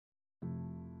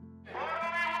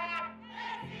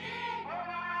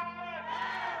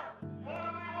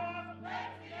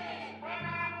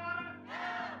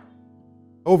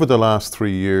Over the last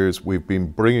 3 years, we've been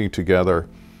bringing together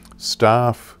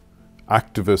staff,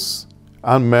 activists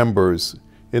and members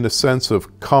in a sense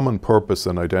of common purpose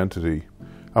and identity.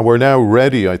 And we're now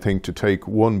ready, I think, to take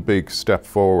one big step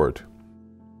forward.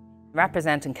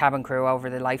 Representing cabin crew over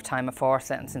the lifetime of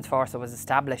Fórsa and since Fórsa was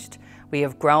established, we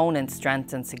have grown in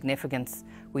strength and significance.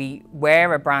 We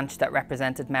were a branch that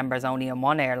represented members only in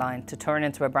one airline to turn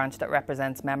into a branch that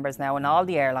represents members now in all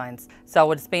the airlines.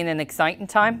 So it's been an exciting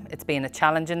time, it's been a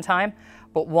challenging time,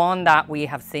 but one that we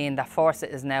have seen that Fórsa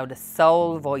is now the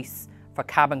sole voice for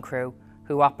cabin crew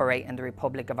who operate in the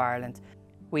Republic of Ireland.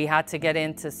 We had to get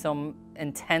into some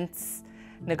intense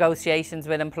negotiations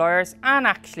with employers and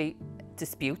actually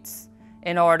disputes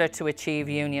in order to achieve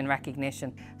union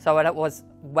recognition. So it was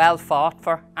well fought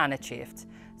for and achieved.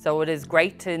 So it is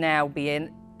great to now be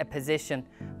in a position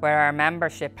where our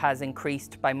membership has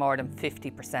increased by more than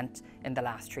 50% in the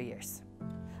last 3 years.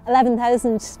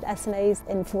 11,000 SNAs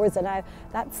in Fórsa now,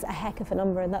 that's a heck of a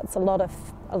number, and that's a lot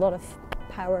of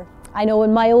power. I know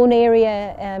in my own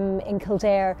area in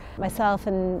Kildare, myself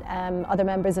and other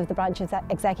members of the branch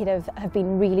executive have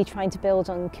been really trying to build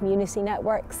on community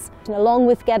networks. And along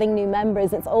with getting new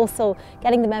members, it's also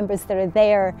getting the members that are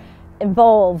there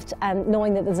involved and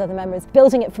knowing that there's other members,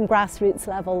 building it from grassroots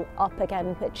level up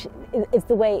again, which is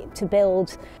the way to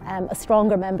build a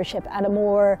stronger membership and a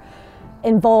more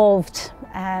involved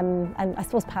and I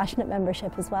suppose passionate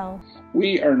membership as well.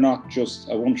 We are not just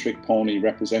a one-trick pony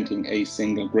representing a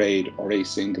single grade or a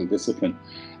single discipline.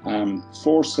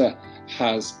 Fórsa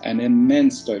has an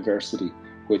immense diversity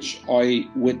which I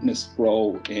witnessed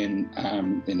grow in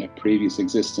a previous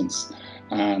existence,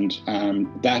 and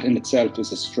that in itself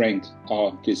is a strength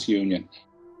of this union.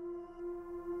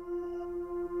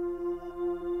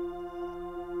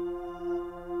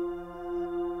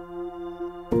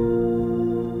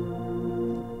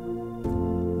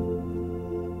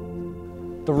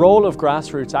 The role of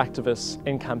grassroots activists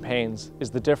in campaigns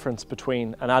is the difference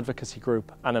between an advocacy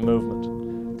group and a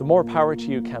movement. The More Power to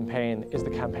You campaign is the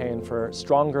campaign for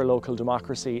stronger local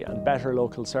democracy and better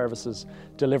local services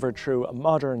delivered through a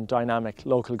modern, dynamic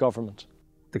local government.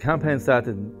 The campaign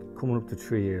started coming up to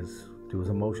 3 years. There was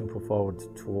a motion put forward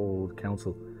to all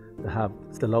council to have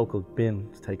the local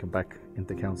bins taken back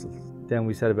into council. Then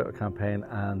we set about a campaign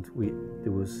and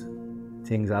there was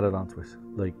things added onto it,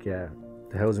 like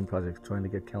the housing project, trying to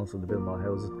get council to build more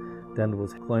houses. Then there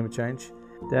was climate change.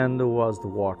 Then there was the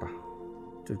water,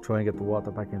 to try and get the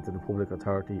water back into the public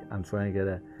authority and try and get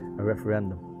a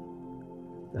referendum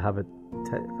to have it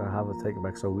taken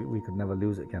back so we could never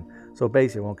lose it again. So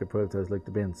basically it won't get privatised like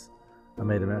the bins and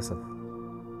made a mess of.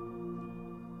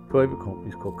 Private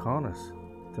companies cut corners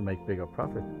to make bigger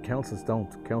profit. Councils don't.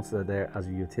 Councils are there as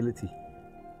a utility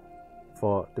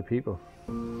for the people.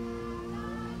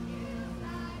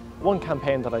 One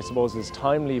campaign that I suppose is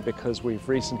timely because we've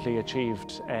recently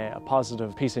achieved a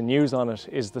positive piece of news on it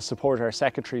is the Support Our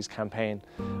Secretaries campaign.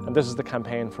 And this is the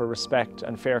campaign for respect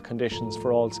and fair conditions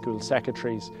for all school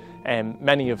secretaries,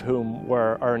 many of whom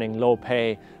were earning low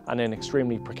pay and in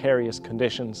extremely precarious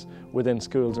conditions within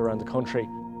schools around the country.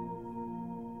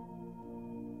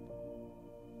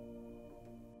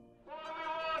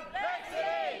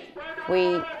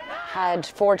 We had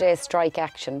 4-day strike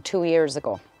action 2 years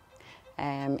ago.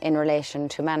 In relation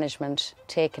to management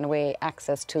taking away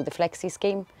access to the Flexi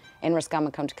scheme in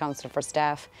Roscommon County Council for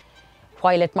staff.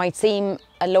 While it might seem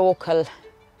a local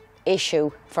issue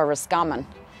for Roscommon,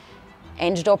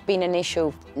 ended up being an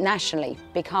issue nationally,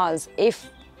 because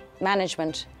if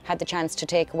management had the chance to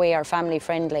take away our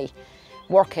family-friendly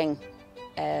working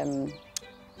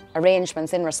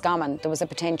arrangements in Roscommon, there was a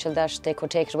potential that they could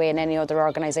take it away in any other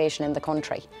organisation in the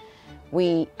country.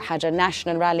 We had a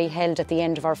national rally held at the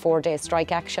end of our 4-day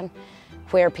strike action,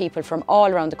 where people from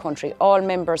all around the country, all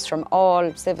members from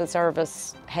all civil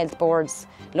service, health boards,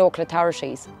 local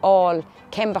authorities, all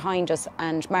came behind us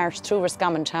and marched through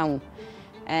Roscommon town.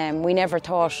 We never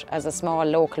thought, as a small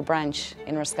local branch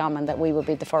in Roscommon, that we would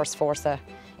be the first Fórsa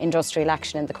industrial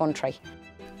action in the country.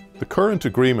 The current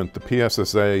agreement, the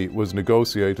PSSA, was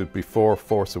negotiated before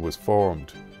Fórsa was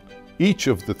formed. Each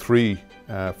of the 3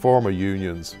 former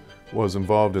unions was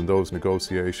involved in those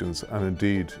negotiations and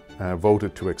indeed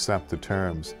voted to accept the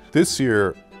terms. This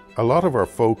year, a lot of our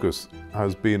focus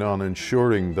has been on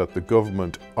ensuring that the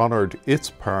government honoured its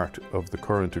part of the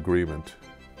current agreement.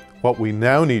 What we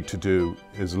now need to do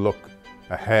is look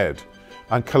ahead,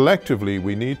 and collectively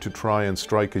we need to try and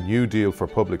strike a new deal for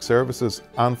public services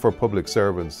and for public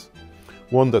servants.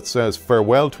 One that says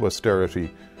farewell to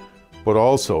austerity, but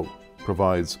also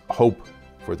provides hope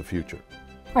for the future.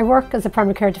 I work as a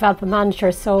primary care development manager,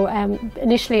 so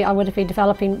initially I would have been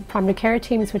developing primary care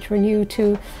teams which were new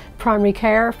to primary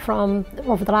care from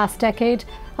over the last decade.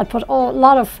 I'd put a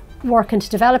lot of work into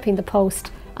developing the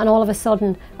post, and all of a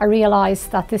sudden I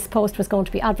realised that this post was going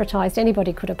to be advertised.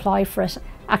 Anybody could apply for it.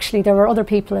 Actually, there were other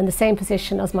people in the same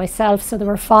position as myself, so there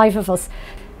were 5 of us.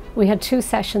 We had 2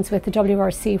 sessions with the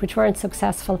WRC which weren't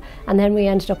successful, and then we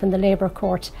ended up in the Labour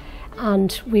Court,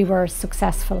 and we were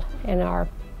successful in our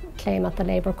claim at the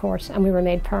Labour Court, and we were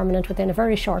made permanent within a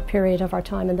very short period of our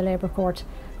time in the Labour Court,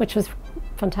 which was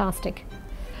fantastic.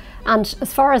 And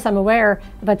as far as I'm aware,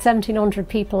 about 1,700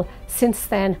 people since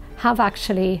then have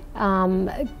actually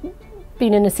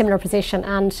been in a similar position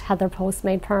and had their posts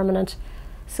made permanent.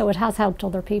 So it has helped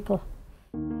other people.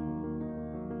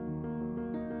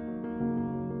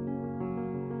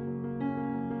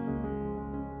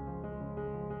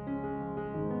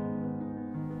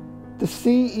 The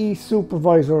CE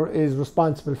supervisor is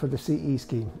responsible for the CE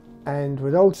scheme, and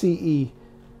without CE,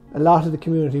 a lot of the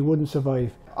community wouldn't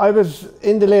survive. I was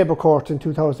in the Labour Court in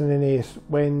 2008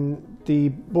 when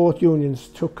both unions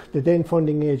took the then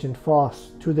funding agent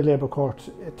Fórsa to the Labour Court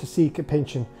to seek a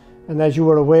pension, and as you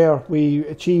were aware, we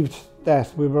achieved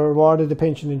that. We were awarded the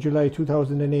pension in July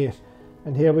 2008,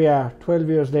 and here we are 12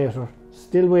 years later,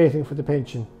 still waiting for the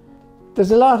pension.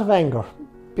 There's a lot of anger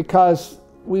because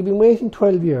we've been waiting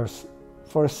 12 years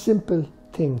for a simple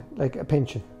thing like a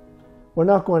pension. We're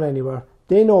not going anywhere.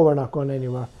 They know we're not going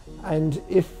anywhere. And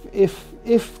if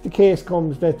the case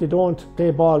comes that they don't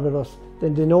play ball with us,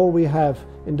 then they know we have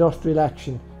industrial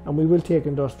action, and we will take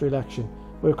industrial action.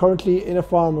 We're currently in a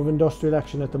form of industrial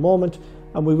action at the moment,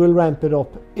 and we will ramp it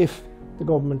up if the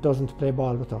government doesn't play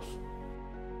ball with us.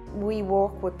 We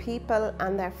work with people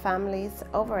and their families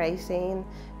over 18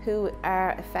 who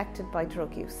are affected by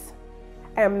drug use.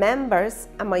 Our members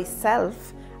and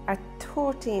myself are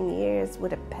 13 years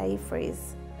with a pay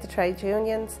freeze. The trade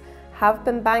unions have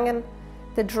been banging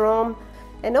the drum.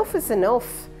 Enough is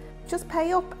enough. Just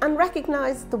pay up and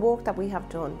recognise the work that we have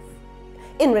done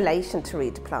in relation to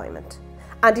redeployment,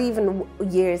 and even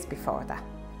years before that.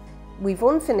 We've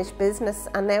unfinished business,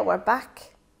 and now we're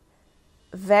back.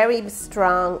 Very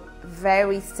strong,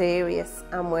 very serious,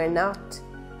 and we're not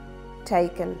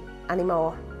taken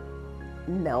anymore.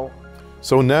 No.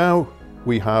 So now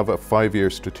we have a 5-year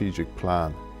strategic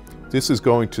plan. This is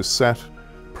going to set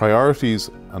priorities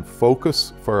and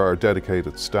focus for our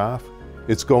dedicated staff.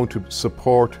 It's going to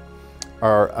support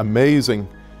our amazing,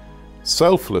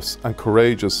 selfless and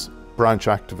courageous branch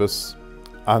activists,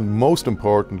 and most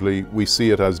importantly, we see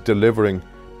it as delivering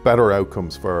better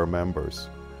outcomes for our members.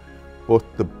 But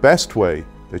the best way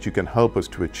that you can help us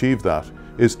to achieve that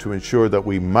is to ensure that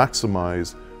we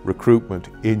maximise recruitment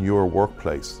in your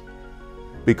workplace.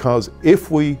 Because if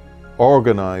we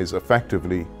organise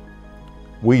effectively,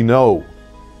 we know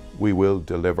we will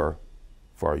deliver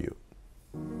for you.